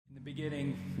In the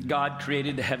beginning, God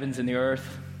created the heavens and the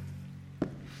earth.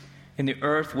 And the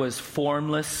earth was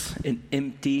formless and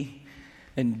empty,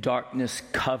 and darkness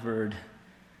covered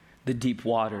the deep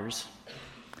waters.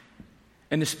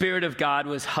 And the Spirit of God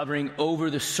was hovering over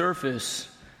the surface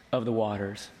of the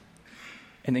waters.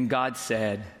 And then God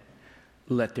said,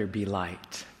 "Let there be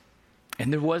light."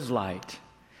 And there was light.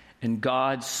 And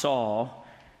God saw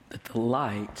that the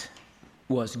light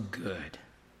was good.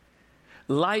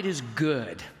 Light is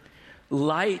good.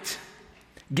 Light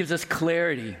gives us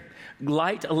clarity.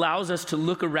 Light allows us to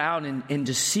look around and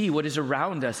to see what is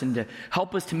around us and to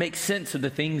help us to make sense of the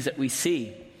things that we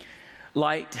see.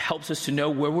 Light helps us to know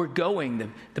where we're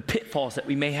going, the pitfalls that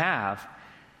we may have.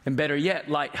 And better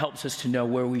yet, light helps us to know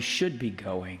where we should be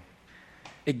going.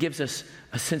 It gives us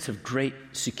a sense of great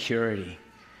security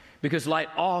because light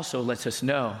also lets us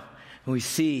know and we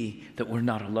see that we're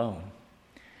not alone.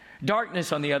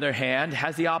 Darkness, on the other hand,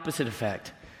 has the opposite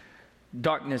effect.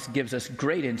 Darkness gives us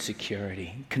great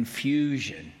insecurity,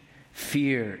 confusion,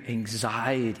 fear,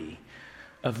 anxiety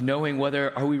of knowing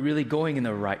whether are we really going in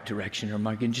the right direction or am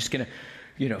I just going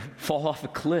to, fall off a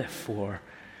cliff, or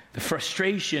the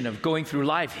frustration of going through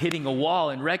life, hitting a wall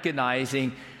and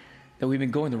recognizing that we've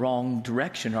been going the wrong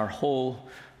direction our whole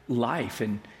life.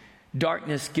 And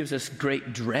darkness gives us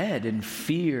great dread and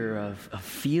fear of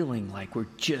feeling like we're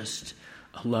just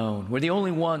alone. We're the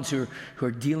only ones who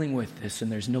are dealing with this, and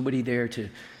there's nobody there to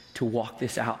walk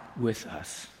this out with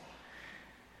us.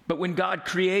 But when God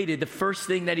created, the first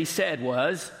thing that he said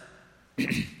was,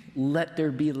 "Let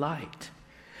there be light."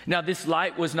 Now, this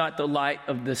light was not the light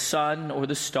of the sun or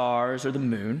the stars or the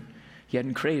moon. He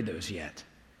hadn't created those yet.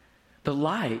 The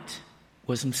light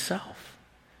was himself.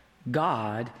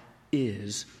 God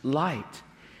is light.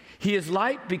 He is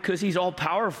light because he's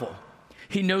all-powerful.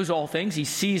 He knows all things. He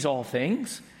sees all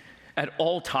things at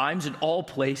all times, in all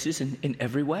places, in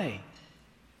every way.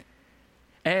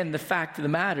 And the fact of the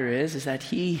matter is that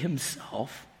he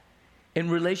himself, in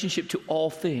relationship to all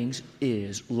things,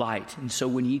 is light. And so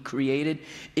when he created,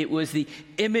 it was the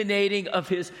emanating of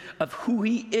who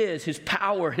he is, his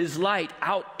power, his light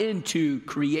out into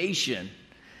creation.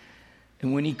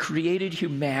 And when he created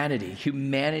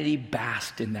humanity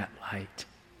basked in that light.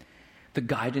 The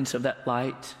guidance of that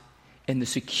light and the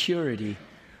security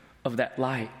of that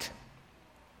light.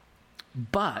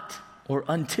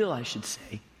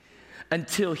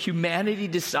 Until humanity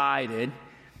decided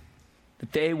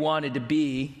that they wanted to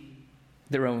be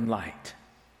their own light.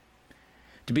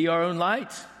 To be our own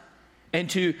light. And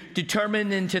to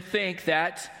determine and to think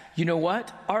that,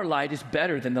 our light is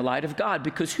better than the light of God.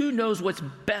 Because who knows what's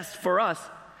best for us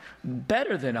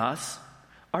better than us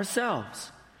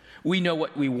ourselves? We know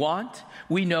what we want.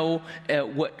 We know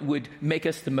what would make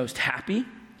us the most happy.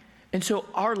 And so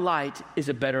our light is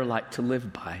a better light to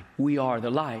live by. We are the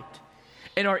light.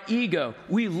 And our ego,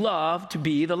 we love to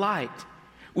be the light.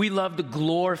 We love the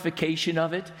glorification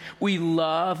of it. We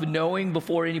love knowing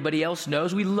before anybody else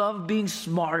knows. We love being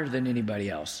smarter than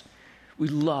anybody else. We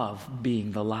love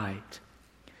being the light.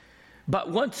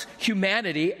 But once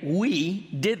humanity, we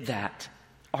did that,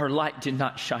 our light did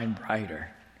not shine brighter.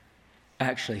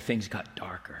 Actually, things got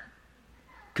darker.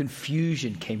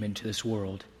 Confusion came into this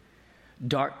world.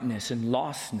 Darkness and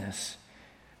lostness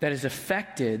that has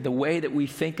affected the way that we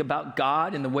think about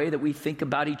God and the way that we think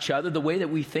about each other, the way that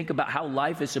we think about how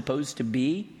life is supposed to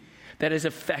be, that has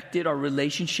affected our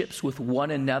relationships with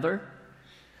one another.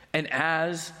 And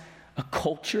as a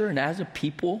culture and as a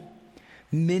people,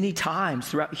 many times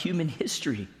throughout human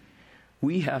history,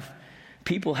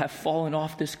 people have fallen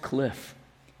off this cliff.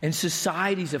 And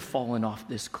societies have fallen off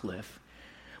this cliff.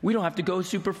 We don't have to go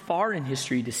super far in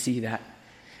history to see that.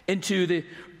 Into the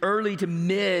early to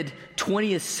mid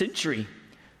 20th century,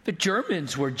 the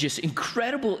Germans were just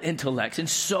incredible intellects in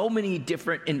so many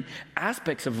different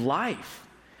aspects of life.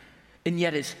 And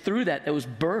yet it's through that was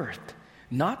birthed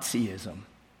Nazism.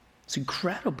 It's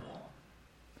incredible.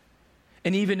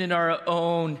 And even in our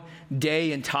own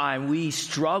day and time, we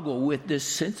struggle with this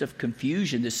sense of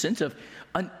confusion, this sense of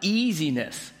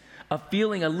uneasiness, of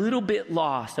feeling a little bit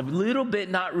lost, a little bit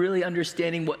not really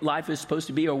understanding what life is supposed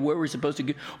to be or where we're supposed to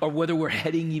go or whether we're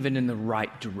heading even in the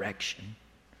right direction.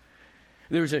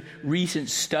 There was a recent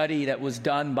study that was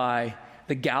done by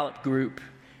the Gallup Group,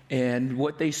 and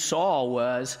what they saw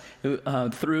was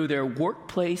through their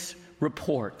workplace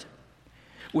report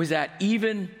was that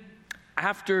even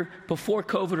before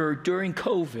COVID or during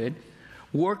COVID,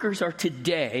 workers are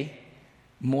today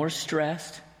more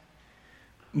stressed,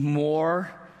 more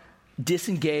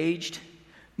disengaged,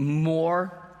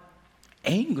 more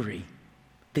angry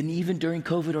than even during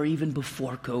COVID or even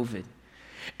before COVID.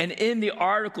 And in the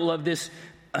article of this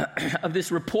of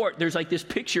this report, there's like this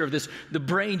picture of the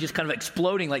brain just kind of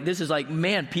exploding. Like this is like,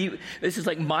 man, this is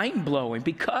like mind-blowing,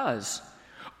 because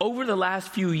over the last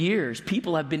few years,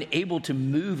 people have been able to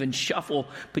move and shuffle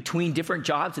between different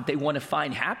jobs that they want to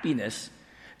find happiness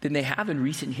than they have in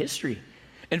recent history.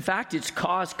 In fact, it's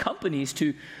caused companies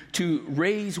to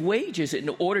raise wages in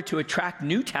order to attract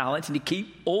new talent and to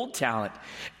keep old talent.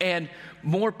 And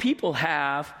more people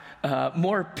have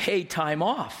more paid time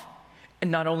off.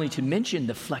 And not only to mention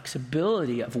the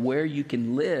flexibility of where you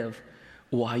can live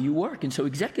while you work. And so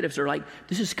executives are like,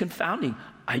 this is confounding.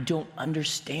 I don't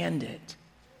understand it.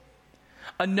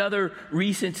 Another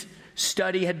recent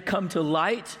study had come to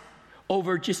light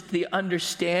over just the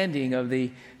understanding of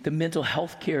the mental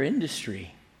health care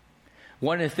industry.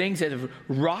 One of the things that have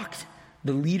rocked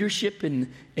the leadership and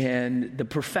the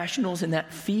professionals in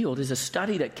that field is a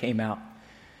study that came out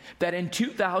that in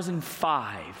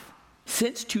 2005,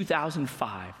 since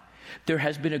 2005, there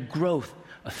has been a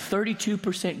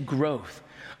 32% growth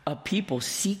of people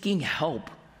seeking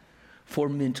help for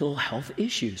mental health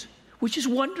issues, which is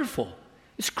wonderful.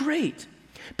 It's great.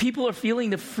 People are feeling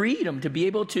the freedom to be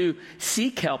able to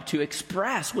seek help, to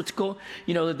express what's the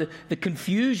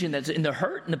confusion that's in the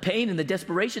hurt and the pain and the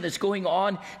desperation that's going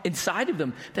on inside of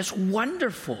them. That's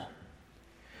wonderful.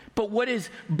 But what is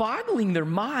boggling their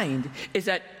mind is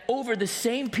that over the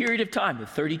same period of time, the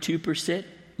 32%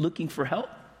 looking for help,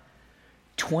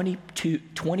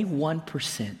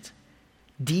 21%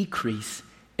 decrease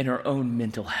in our own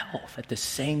mental health at the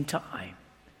same time.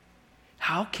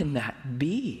 How can that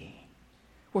be?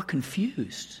 We're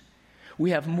confused.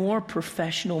 We have more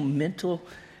professional mental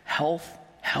health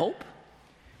help.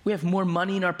 We have more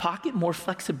money in our pocket, more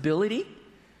flexibility.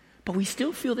 But we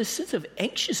still feel this sense of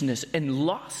anxiousness and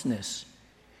lostness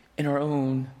in our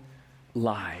own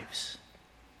lives.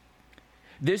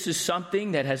 This is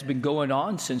something that has been going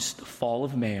on since the fall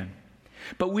of man.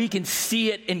 But we can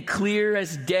see it in clear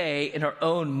as day in our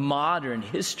own modern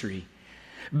history.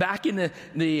 Back in the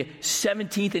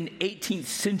 17th and 18th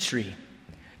century,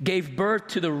 gave birth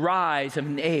to the rise of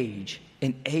an age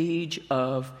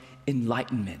of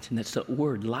enlightenment. And that's the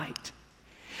word, light.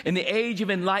 And the age of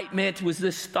enlightenment was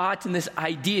this thought and this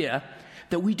idea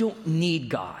that we don't need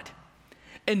God.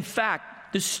 In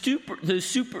fact, the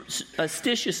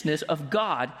superstitiousness of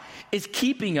God is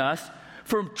keeping us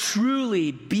from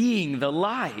truly being the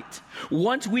light.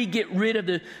 Once we get rid of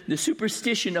the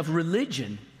superstition of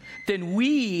religion, then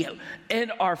we,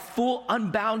 in our full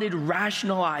unbounded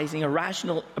rationalizing, a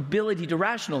rational ability to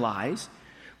rationalize,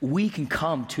 we can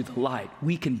come to the light.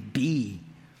 We can be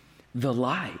the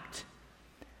light.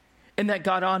 And that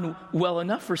got on well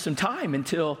enough for some time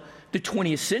until the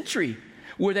 20th century,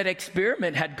 where that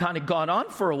experiment had kind of gone on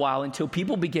for a while until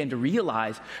people began to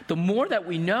realize the more that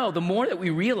we know, the more that we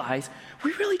realize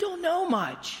we really don't know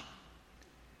much.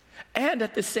 And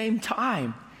at the same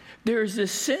time, there's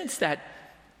this sense that,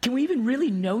 can we even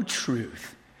really know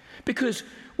truth? Because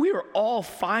we are all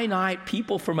finite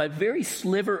people from a very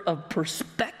sliver of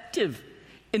perspective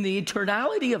in the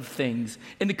eternality of things,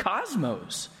 in the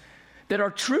cosmos, that our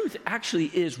truth actually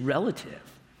is relative.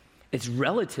 It's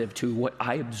relative to what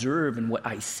I observe and what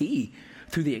I see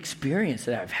through the experience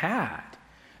that I've had.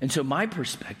 And so my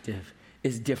perspective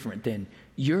is different than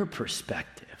your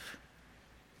perspective.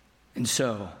 And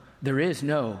so there is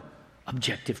no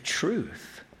objective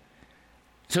truth.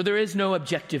 So there is no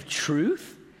objective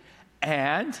truth,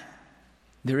 and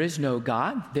there is no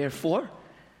God. Therefore,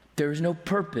 there is no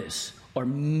purpose or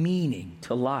meaning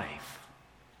to life.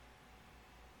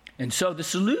 And so the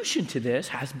solution to this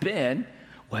has been,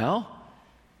 look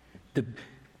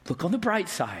on the bright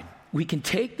side. We can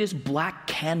take this black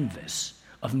canvas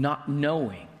of not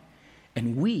knowing,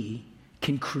 and we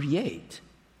can create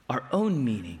our own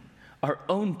meaning, our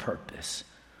own purpose,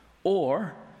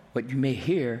 or what you may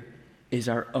hear is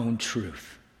our own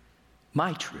truth.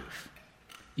 My truth,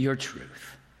 your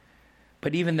truth.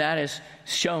 But even that is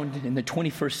shown in the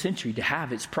 21st century to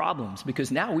have its problems,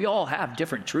 because now we all have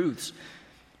different truths.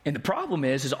 And the problem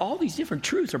is all these different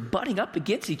truths are butting up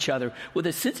against each other with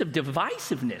a sense of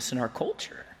divisiveness in our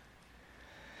culture.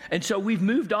 And so we've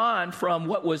moved on from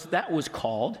what was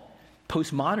called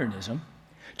postmodernism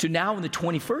to now in the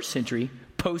 21st century,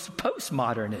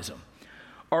 postmodernism,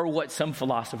 or what some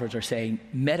philosophers are saying,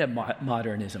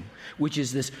 metamodernism, which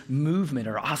is this movement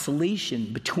or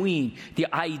oscillation between the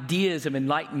ideas of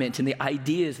enlightenment and the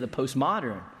ideas of the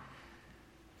postmodern.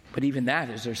 But even that,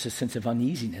 there's a sense of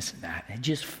uneasiness in that. It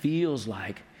just feels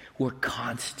like we're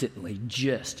constantly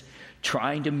just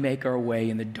trying to make our way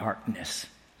in the darkness,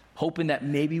 hoping that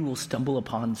maybe we'll stumble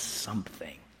upon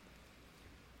something.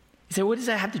 You say, what does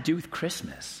that have to do with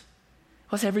Christmas?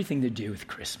 Well, it's everything to do with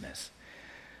Christmas.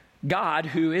 God,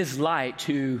 who is light,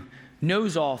 who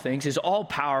knows all things, is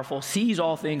all-powerful, sees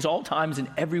all things, all times and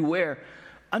everywhere,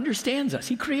 understands us.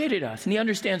 He created us, and he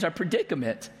understands our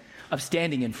predicament of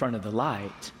standing in front of the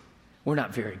light. We're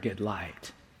not very good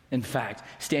light. In fact,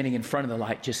 standing in front of the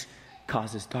light just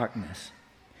causes darkness.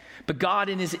 But God,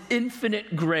 in his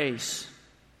infinite grace,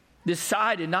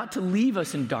 decided not to leave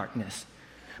us in darkness,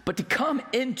 but to come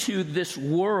into this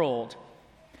world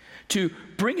to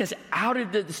bring us out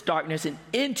of this darkness and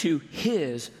into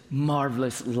his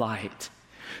marvelous light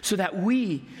so that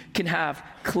we can have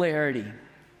clarity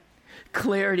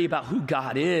about who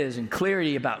God is and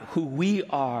clarity about who we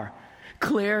are,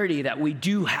 clarity that we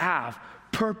do have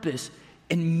purpose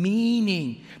and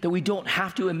meaning that we don't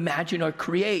have to imagine or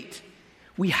create.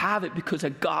 We have it because a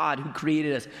God who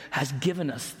created us has given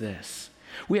us this.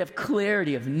 We have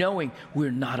clarity of knowing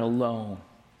we're not alone.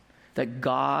 That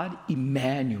God,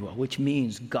 Emmanuel, which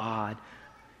means God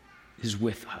is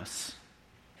with us.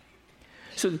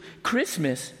 So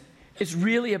Christmas is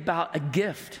really about a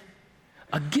gift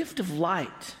of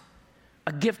light,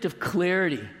 a gift of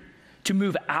clarity to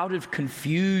move out of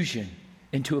confusion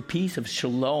into a piece of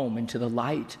shalom, into the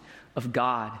light of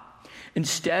God.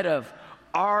 Instead of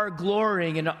our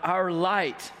glorying in our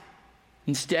light,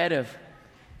 instead of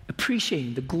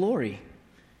appreciating the glory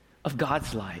of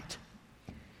God's light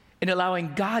and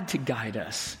allowing God to guide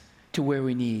us to where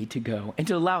we need to go and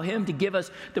to allow him to give us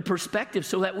the perspective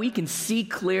so that we can see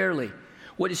clearly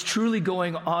what is truly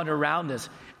going on around us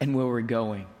and where we're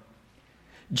going.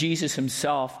 Jesus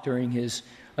himself, during his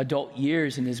adult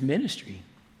years in his ministry,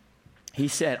 he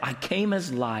said, I came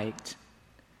as light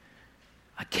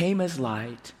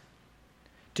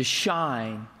to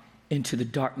shine into the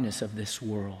darkness of this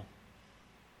world,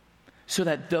 so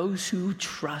that those who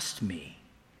trust me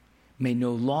may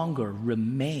no longer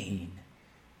remain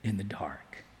in the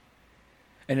dark.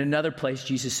 In another place,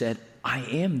 Jesus said, I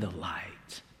am the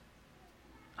light.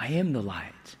 I am the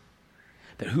light.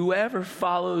 That whoever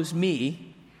follows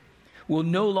me will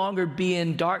no longer be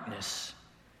in darkness,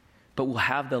 but will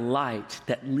have the light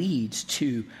that leads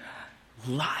to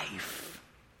life.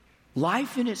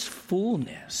 Life in its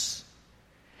fullness.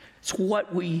 It's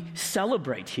what we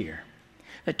celebrate here.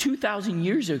 That 2,000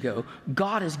 years ago,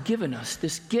 God has given us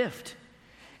this gift.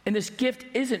 And this gift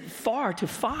isn't far to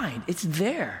find. It's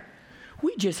there.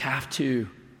 We just have to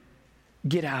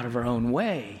get out of our own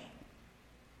way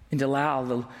and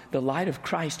allow the light of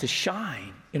Christ to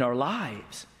shine in our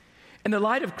lives. And the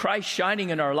light of Christ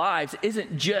shining in our lives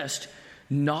isn't just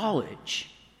knowledge.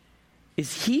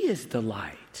 He is the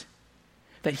light.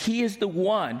 That he is the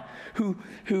one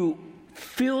who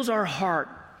fills our heart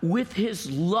with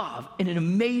his love in an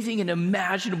amazing and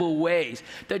imaginable ways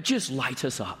that just lights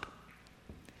us up.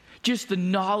 Just the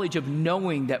knowledge of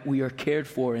knowing that we are cared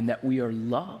for and that we are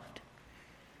loved.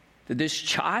 That this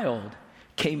child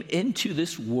came into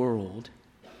this world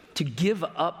to give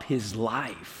up his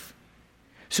life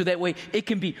so that way it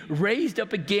can be raised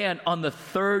up again on the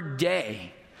third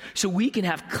day, so we can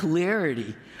have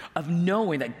clarity of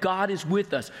knowing that God is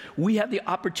with us. We have the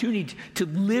opportunity to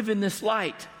live in this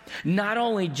light, not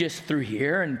only just through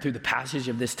here and through the passage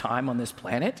of this time on this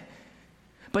planet,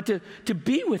 but to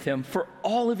be with him for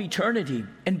all of eternity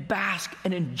and bask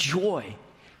and enjoy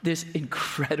this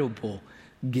incredible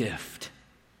gift.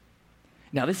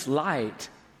 Now, this light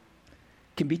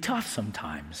can be tough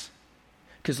sometimes,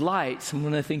 because light, some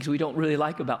of the things we don't really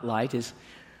like about light is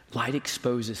light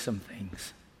exposes some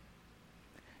things.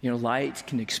 Light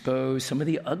can expose some of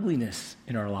the ugliness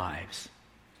in our lives,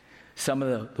 some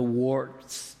of the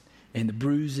warts and the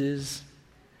bruises,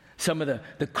 some of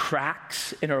the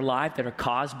cracks in our life that are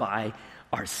caused by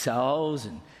ourselves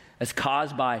and that's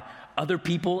caused by other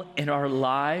people in our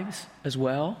lives as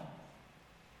well.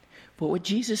 But what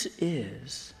Jesus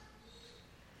is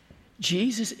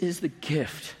the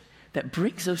gift that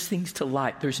brings those things to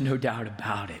light. There's no doubt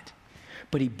about it.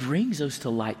 But he brings those to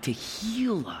light to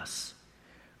heal us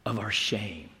of our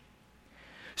shame,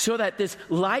 so that this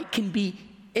light can be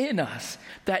in us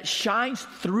that shines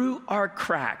through our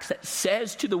cracks, that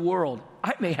says to the world,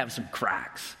 I may have some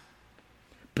cracks,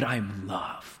 but I'm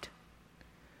loved.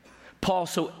 Paul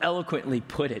so eloquently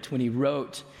put it when he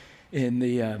wrote in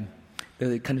the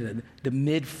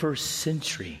mid-first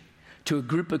century to a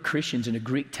group of Christians in a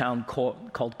Greek town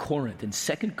called Corinth in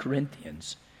 2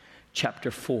 Corinthians chapter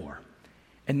 4.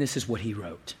 And this is what he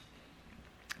wrote.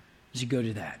 As you go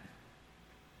to that.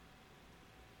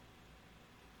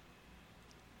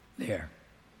 There.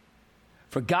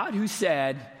 For God, who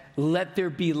said, let there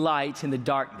be light in the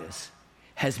darkness,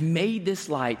 has made this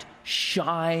light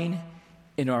shine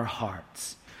in our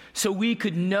hearts so we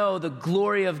could know the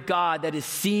glory of God that is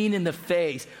seen in the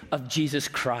face of Jesus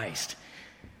Christ.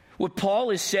 What Paul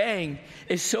is saying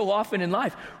is so often in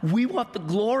life, we want the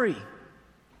glory.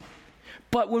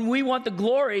 But when we want the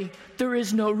glory, there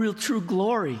is no real true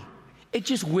glory. It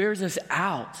just wears us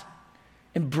out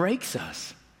and breaks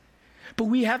us. But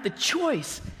we have the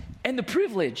choice and the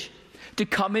privilege to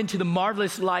come into the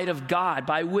marvelous light of God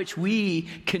by which we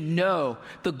can know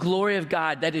the glory of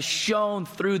God that is shown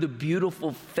through the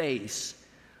beautiful face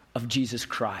of Jesus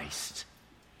Christ.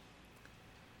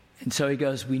 And so he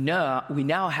goes, we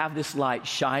now have this light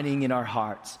shining in our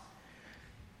hearts,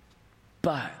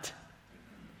 but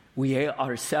we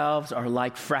ourselves are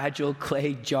like fragile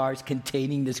clay jars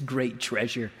containing this great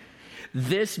treasure.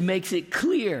 This makes it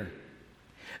clear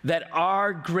that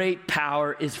our great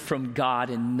power is from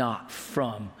God and not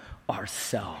from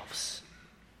ourselves.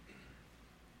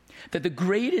 That the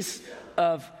greatest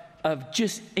of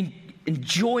just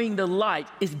enjoying the light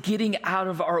is getting out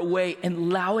of our way and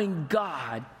allowing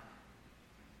God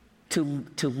to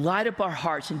light up our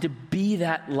hearts and to be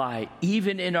that light,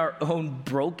 even in our own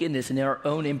brokenness and in our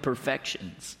own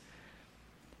imperfections.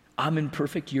 I'm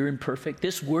imperfect, you're imperfect.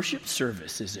 This worship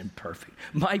service is imperfect.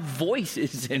 My voice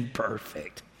is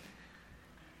imperfect.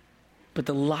 But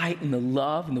the light and the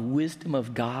love and the wisdom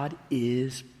of God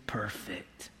is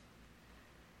perfect.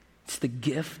 It's the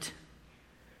gift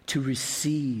to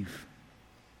receive.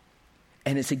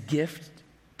 And it's a gift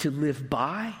to live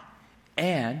by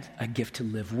and a gift to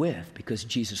live with, because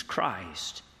Jesus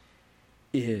Christ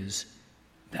is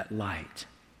that light.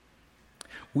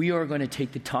 We are going to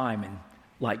take the time and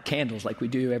light candles like we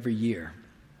do every year.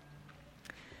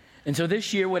 And so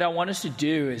this year, what I want us to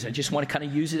do is I just want to kind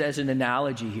of use it as an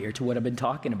analogy here to what I've been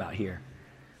talking about here.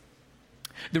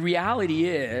 The reality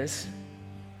is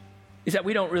that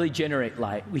we don't really generate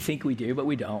light. We think we do, but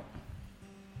we don't.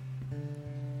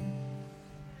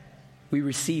 We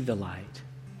receive the light.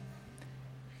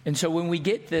 And so when we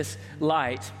get this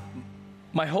light,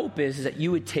 my hope is that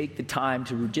you would take the time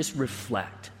to just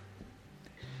reflect.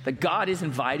 That God is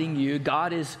inviting you,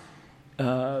 God is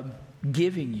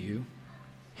giving you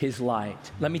His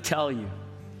light. Let me tell you,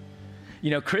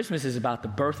 Christmas is about the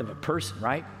birth of a person,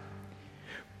 right?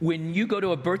 When you go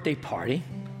to a birthday party,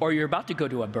 or you're about to go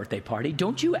to a birthday party,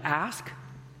 don't you ask,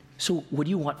 so what do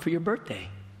you want for your birthday?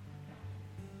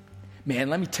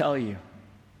 Man, let me tell you,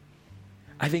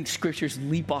 I think scriptures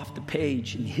leap off the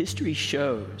page, and history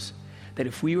shows that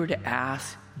if we were to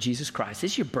ask Jesus Christ,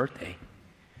 this is your birthday,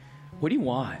 what do you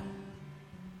want?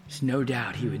 There's no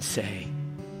doubt He would say,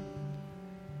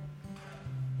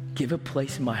 give a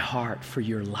place in my heart for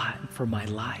your light, for my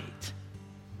light.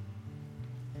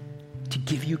 To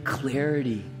give you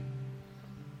clarity.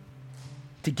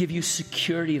 To give you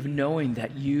security of knowing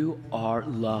that you are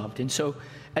loved. And so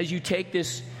as you take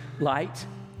this light,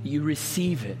 you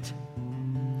receive it.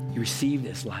 You receive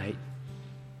this light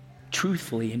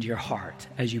truthfully into your heart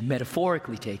as you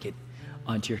metaphorically take it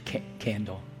onto your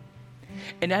candle.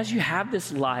 And as you have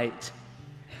this light,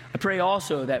 I pray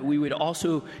also that we would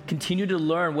also continue to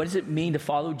learn what does it mean to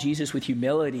follow Jesus with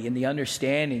humility and the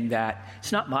understanding that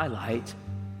it's not my light.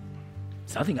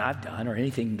 It's nothing I've done or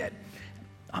anything that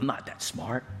I'm not that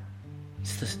smart.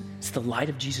 It's the light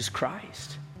of Jesus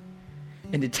Christ.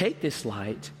 And to take this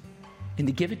light and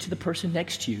to give it to the person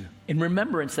next to you in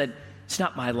remembrance that it's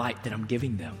not my light that I'm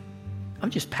giving them. I'm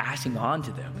just passing on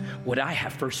to them what I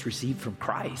have first received from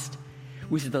Christ,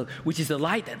 which is the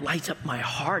light that lights up my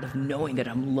heart of knowing that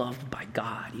I'm loved by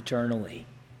God eternally.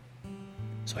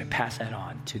 So I pass that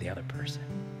on to the other person.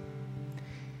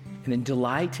 And then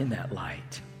delight in that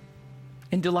light.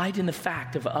 And delight in the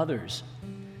fact of others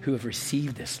who have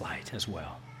received this light as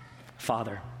well.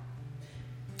 Father,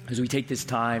 as we take this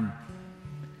time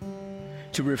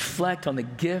to reflect on the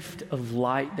gift of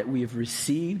light that we have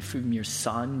received from your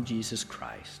Son, Jesus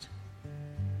Christ,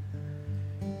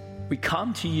 we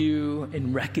come to you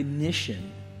in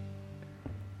recognition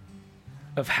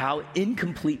of how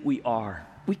incomplete we are.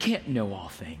 We can't know all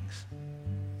things.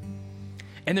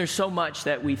 And there's so much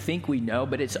that we think we know,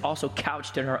 but it's also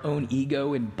couched in our own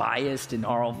ego and biased in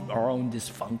our own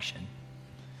dysfunction.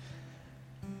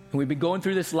 And we've been going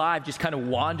through this life just kind of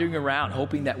wandering around,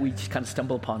 hoping that we just kind of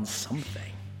stumble upon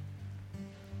something.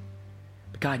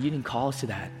 But God, you didn't call us to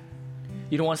that.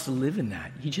 You don't want us to live in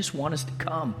that. You just want us to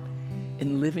come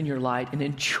and live in your light and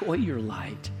enjoy your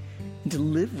light and to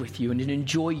live with you and to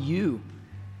enjoy you.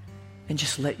 And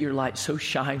just let your light so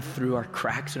shine through our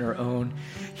cracks in our own,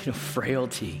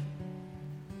 frailty.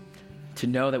 To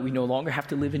know that we no longer have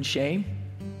to live in shame,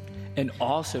 and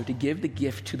also to give the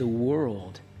gift to the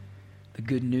world, the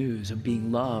good news of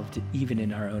being loved even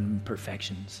in our own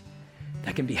imperfections.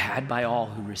 that can be had by all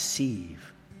who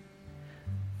receive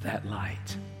that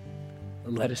light.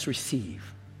 Let us receive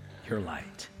your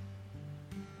light.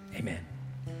 Amen.